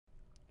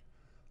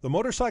The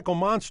Motorcycle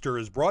Monster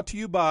is brought to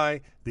you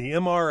by the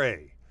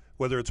MRA.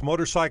 Whether it's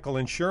motorcycle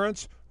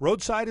insurance,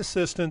 roadside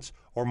assistance,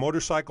 or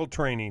motorcycle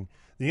training,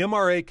 the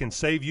MRA can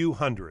save you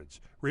hundreds.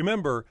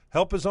 Remember,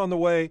 help is on the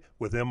way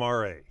with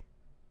MRA.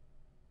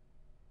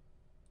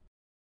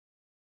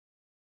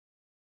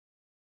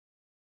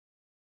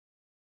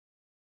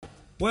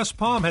 West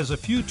Palm has a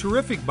few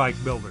terrific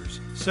bike builders.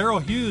 Cyril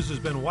Hughes has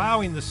been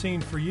wowing the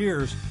scene for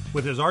years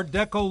with his Art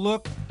Deco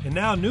look, and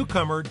now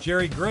newcomer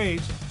Jerry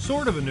Graves,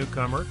 sort of a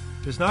newcomer,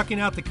 is knocking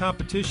out the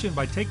competition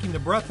by taking the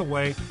breath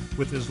away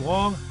with his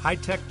long,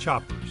 high-tech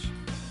choppers.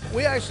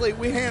 We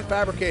hand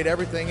fabricate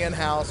everything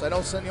in-house. The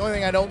only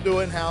thing I don't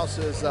do in-house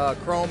is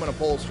chrome and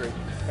upholstery.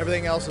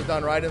 Everything else is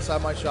done right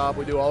inside my shop.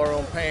 We do all our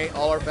own paint,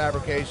 all our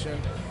fabrication.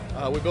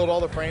 We build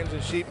all the frames in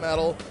sheet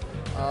metal.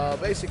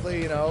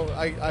 Basically,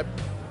 I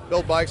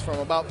build bikes from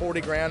about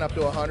 40 grand up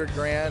to 100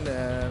 grand,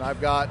 and I've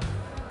got,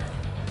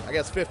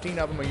 15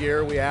 of them a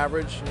year. We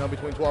average,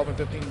 between 12 and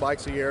 15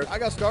 bikes a year. I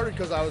got started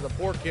because I was a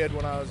poor kid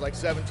when I was like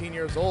 17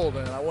 years old,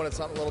 and I wanted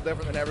something a little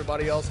different than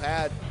everybody else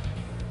had.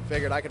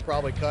 Figured I could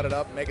probably cut it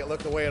up and make it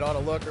look the way it ought to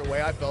look, or the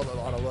way I felt it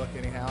ought to look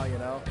anyhow,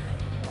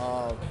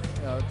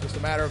 just a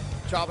matter of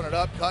chopping it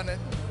up, cutting it,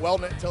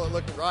 welding it until it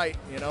looked right,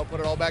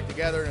 put it all back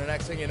together, and the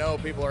next thing you know,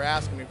 people are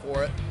asking me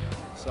for it.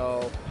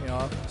 So,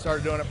 I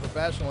started doing it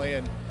professionally,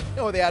 and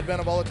with the advent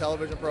of all the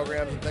television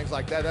programs and things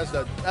like that,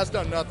 that's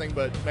done nothing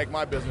but make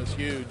my business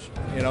huge.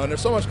 And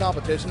there's so much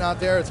competition out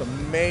there. It's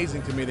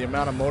amazing to me the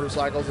amount of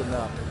motorcycles and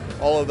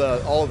all of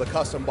the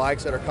custom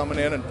bikes that are coming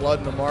in and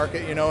flooding the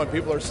market. And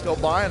people are still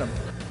buying them.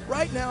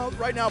 Right now,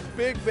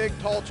 big,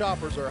 tall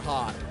choppers are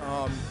hot.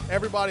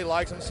 Everybody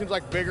likes them. It seems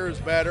like bigger is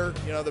better.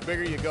 The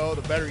bigger you go,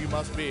 the better you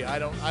must be. I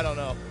don't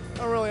know. I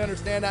don't really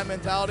understand that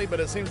mentality, but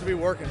it seems to be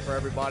working for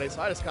everybody.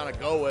 So I just kind of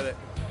go with it.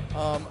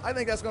 I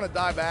think that's going to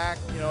die back.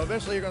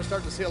 Eventually you're going to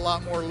start to see a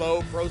lot more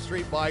low pro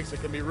street bikes that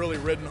can be really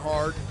ridden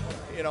hard.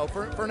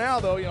 For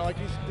now though, like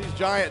these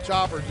giant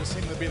choppers just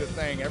seem to be the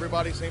thing.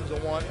 Everybody seems to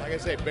want, like I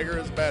say, bigger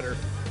is better.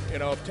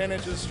 If 10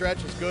 inches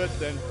stretch is good,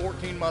 then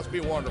 14 must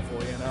be wonderful,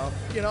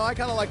 I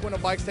kind of like when the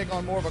bikes take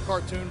on more of a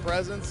cartoon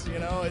presence,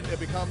 it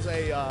becomes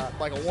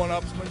like a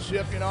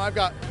one-upsmanship,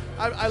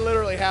 I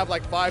literally have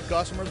like 5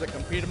 customers that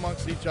compete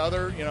amongst each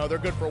other, they're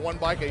good for one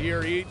bike a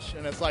year each,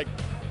 and it's like,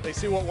 they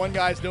see what one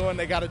guy's doing,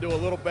 they got to do a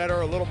little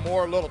better, a little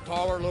more, a little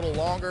taller, a little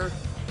longer,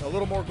 a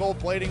little more gold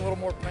plating, a little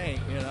more paint,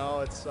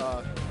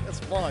 it's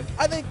fun.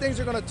 I think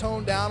things are going to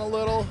tone down a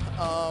little.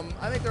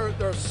 I think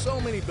there are so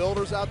many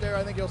builders out there.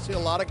 I think you'll see a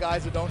lot of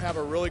guys that don't have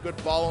a really good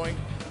following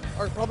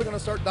are probably going to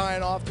start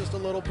dying off just a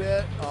little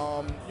bit.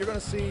 You're going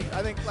to see,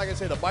 I think, like I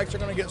say, the bikes are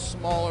going to get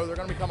smaller. They're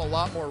going to become a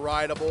lot more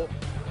rideable.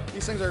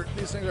 These things are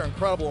an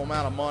incredible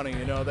amount of money.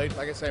 Like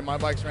I say, my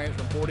bikes range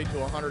from $40,000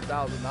 to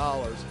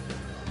 $100,000.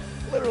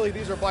 Literally,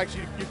 these are bikes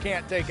you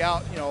can't take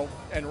out,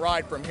 and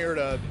ride from here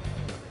to,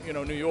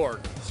 New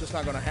York. It's just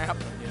not going to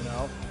happen,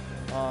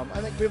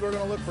 I think people are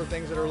going to look for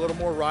things that are a little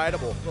more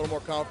rideable, a little more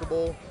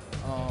comfortable.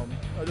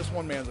 Just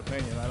one man's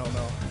opinion, I don't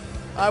know.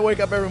 I wake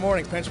up every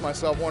morning, pinch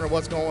myself, wonder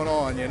what's going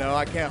on,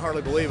 I can't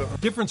hardly believe it.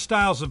 Different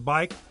styles of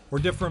bike or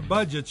different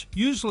budgets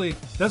usually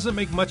doesn't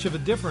make much of a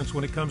difference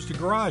when it comes to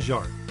garage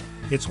art.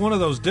 It's one of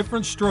those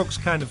different strokes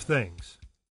kind of things.